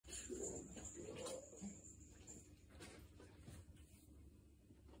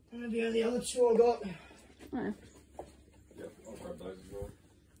And the other two I got. Oh. Yep, I'll grab those as well.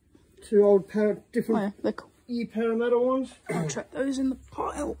 Two old different Oh, yeah, they're cool. Parramatta ones. I'll chuck those in the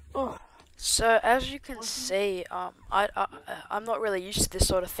pile. Oh. So as you can see, I'm not really used to this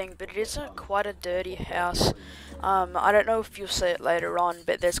sort of thing, but it is quite a dirty house. I don't know if you'll see it later on,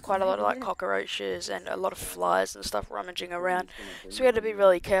 but there's quite a lot of like cockroaches and a lot of flies and stuff rummaging around. So we had to be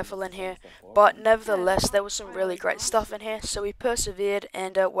really careful in here. But nevertheless, there was some really great stuff in here, so we persevered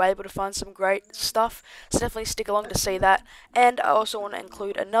and were able to find some great stuff. So definitely stick along to see that. And I also want to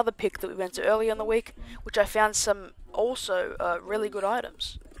include another pick that we went to earlier in the week, which I found some also really good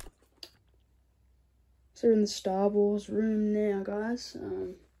items. So we're in the Star Wars room now, guys.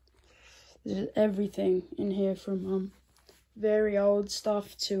 There's everything in here from very old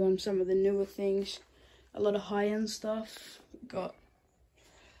stuff to some of the newer things. A lot of high-end stuff. Got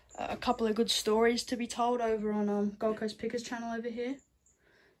a couple of good stories to be told over on Gold Coast Pickers channel over here.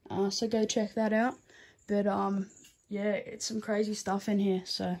 So go check that out. But yeah, it's some crazy stuff in here.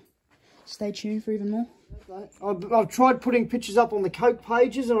 So stay tuned for even more. I've tried putting pictures up on the Coke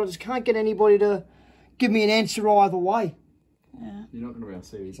pages and I just can't get anybody to give me an answer either way. Yeah. You're not going to be able to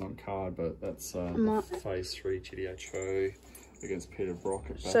see these on card, but that's Phase 3 GDHO against Peter Brock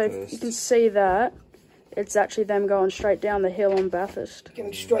at Bathurst. So you can see that. It's actually them going straight down the hill on Bathurst.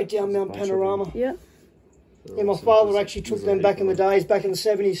 Going straight down Mount Panorama. Yeah. Yeah, my father actually took them back in the days, back in the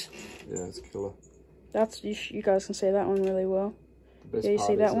 70s. Yeah, it's killer. That's you guys can see that one really well. The best Yeah, you part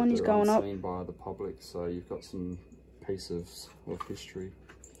see is that one? He's they're going up. unseen by the public, so you've got some pieces of history,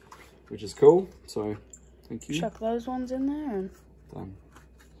 which is cool. So, thank you. Chuck those ones in there and Done.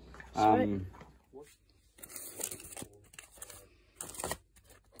 sweet.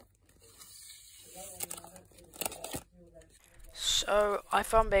 So,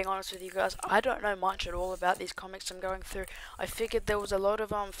 if I'm being honest with you guys, I don't know much at all about these comics I'm going through. I figured there was a lot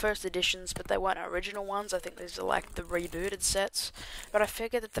of first editions, but they weren't original ones. I think these are like the rebooted sets. But I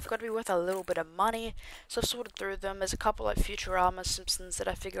figured that they've got to be worth a little bit of money, so I've sorted through them. There's a couple like Futurama, Simpsons that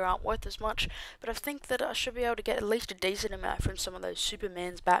I figure aren't worth as much, but I think that I should be able to get at least a decent amount from some of those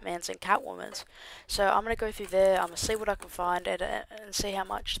Supermans, Batmans, and Catwomans. So I'm going to go through there, I'm going to see what I can find, and see how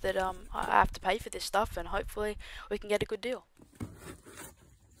much that I have to pay for this stuff, and hopefully we can get a good deal.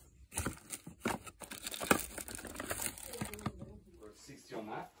 60 on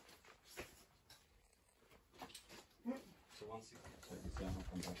that. So 160. Take this down, I'll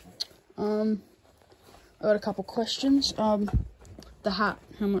come back, mate. I got a couple questions. The hat.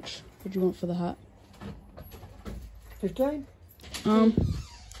 How much would you want for the hat? 15?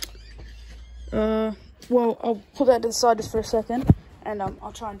 Well, I'll put that to the side just for a second, and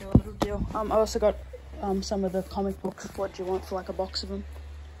I'll try and do a little deal. I also got some of the comic books. What do you want for like a box of them?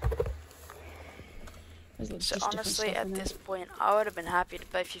 So honestly, at this point, I would have been happy to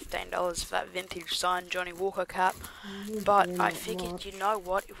pay $15 for that vintage signed Johnny Walker cap, but I figured, you know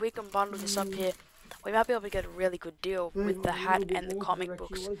what, if we can bundle this up here, we might be able to get a really good deal with the hat and the comic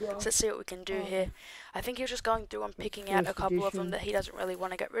books. So let's see what we can do here. I think he was just going through and picking out a couple of them that he doesn't really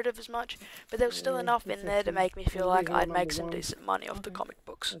want to get rid of as much, but there was still enough in there to make me feel like I'd make some decent money off the comic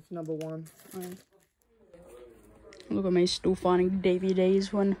books. That's number 1. Look at me still finding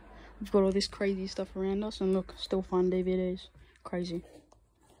DVDs when we've got all this crazy stuff around us, and look, still find DVDs. Crazy.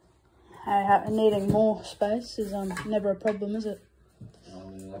 Needing more space is never a problem, is it?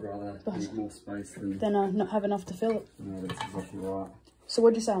 I'd rather need more space than not have enough to fill it. No, that's exactly right. So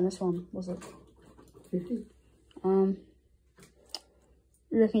what'd you say on this one? Was it 50? You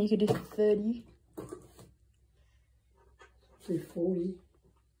reckon you could do 30? Do 40.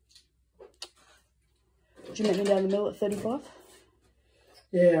 Would you make me down the middle at 35?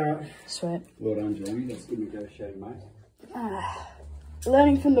 Yeah, alright. Sweet. Well done, Jamie. That's good negotiating, mate.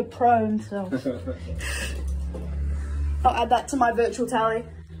 Learning from the pro himself. I'll add that to my virtual tally.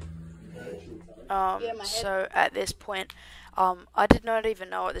 So at this point, I did not even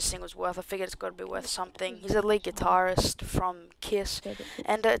know what this thing was worth. I figured it's got to be worth something. He's a lead guitarist from Kiss,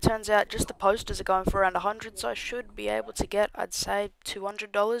 and it turns out just the posters are going for around 100, so I should be able to get, I'd say,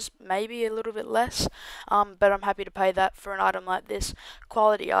 $200, maybe a little bit less, but I'm happy to pay that for an item like this.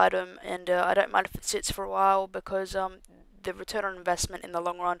 Quality item, and I don't mind if it sits for a while, because the return on investment in the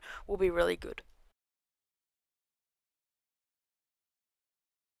long run will be really good.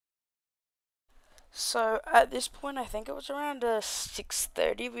 So at this point, I think it was around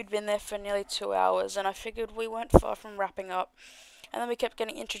 6:30. We'd been there for nearly 2 hours, and I figured we weren't far from wrapping up. and then we kept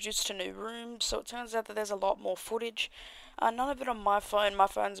getting introduced to new rooms, so it turns out that there's a lot more footage. None of it on my phone. My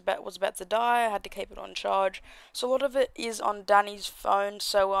phone was about to die. I had to keep it on charge. So a lot of it is on Danny's phone,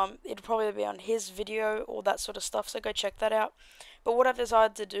 so it'll probably be on his video, all that sort of stuff, so go check that out. But what I've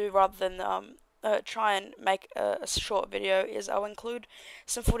decided to do, rather than try and make a short video, is I'll include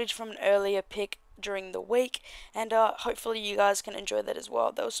some footage from an earlier pick during the week, and hopefully you guys can enjoy that as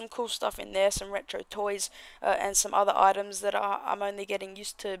well. There was some cool stuff in there, some retro toys and some other items that I'm only getting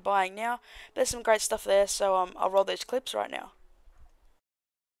used to buying now. There's some great stuff there, so I'll roll those clips right now.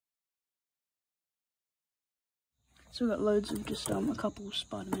 So we've got loads of just a couple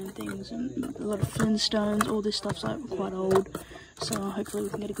Spider-Man things and a lot of Flintstones. All this stuff's like quite old, so hopefully we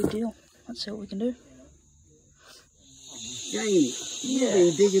can get a good deal. Let's see what we can do. James, you've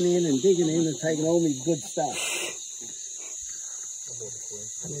been digging in and taking all my good stuff.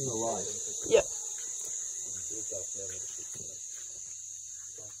 I'm in the light. Yep.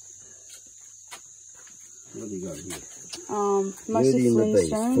 What have you got here? Mostly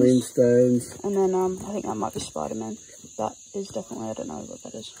Flintstones. And then I think that might be Spider-Man. That is definitely, I don't know what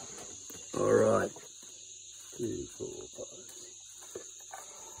that is. All right. 2, 4, 5.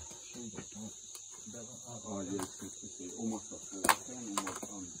 Oh, yes, almost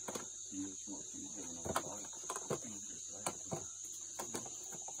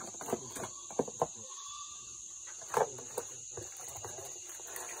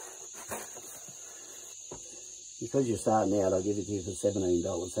because you're starting out, I'll give it to you for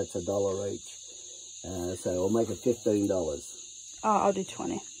 $17. That's $1 each. So I'll make it $15. Oh, I'll do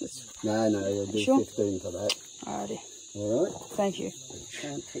 20. No, I'll do sure? 15 for that. Alrighty. All right. Thank you.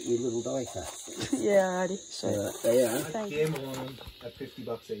 Can't take your little die cuts. Yeah, alrighty. So there you are. thank you. Gamble on them at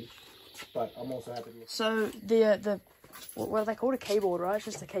 $50 each, but I'm also happy with So the what are they called? A keyboard, right? It's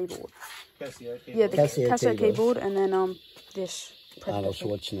just a keyboard. Casio. Yeah, the Casio keyboard, and then this Arnold Predator.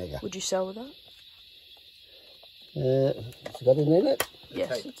 Schwarzenegger. Would you sell with that? It's got it in it?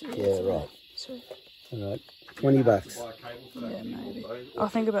 Yes. Yeah, right. Sweet. All right. $20. Yeah, maybe. I'll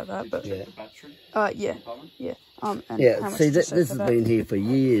think about that, but Yeah. yeah. And Yeah, how much see, did you this say has for that? been here for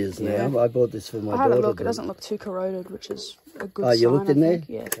years now. Yeah. I bought this for my I had daughter. a look. It doesn't look too corroded, which is a good Oh, sign. you looked in I there?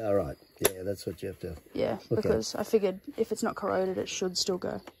 think. Yeah. All right. Yeah, that's what you have to. Yeah, because I figured if it's not corroded, it should still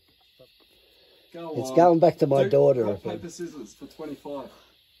go. It's going back to my daughter. Rock, paper, scissors for 25.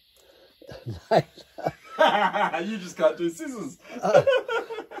 No. You just can't do scissors.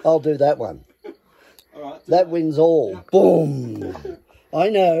 I'll do that one. All right. That wins all. Yeah. Boom. I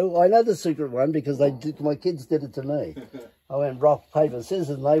know the secret one because my kids did it to me. I went rock, paper, scissors,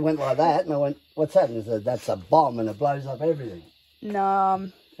 and they went like that, and I went, what's that? And they said, that's a bomb, and it blows up everything. No,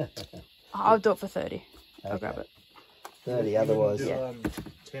 I'll do it for 30. I'll grab it. 30, otherwise. do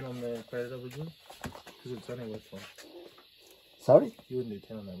 10 on the Predator, would you? Because it's only worth 1. Sorry? You wouldn't do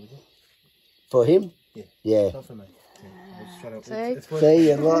 10 on that, would you? For him? Yeah. Yeah. Not for me. See,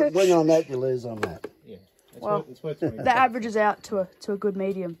 you win on that, you lose on that. Yeah. Well, it's worth 20. that averages out to a good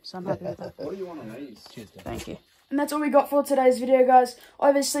medium, so I'm happy with that. What do you want on these? Cheers, Dan. Thank you. And that's all we got for today's video, guys.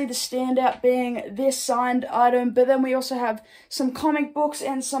 Obviously, the standout being this signed item, but then we also have some comic books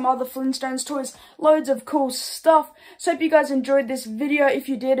and some other Flintstones toys. Loads of cool stuff. So hope you guys enjoyed this video. If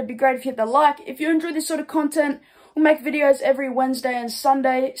you did, it'd be great if you hit the like. If you enjoy this sort of content, we'll make videos every Wednesday and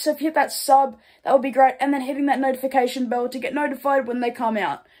Sunday. So if you hit that sub, that would be great. And then hitting that notification bell to get notified when they come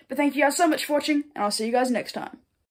out. But thank you guys so much for watching, and I'll see you guys next time.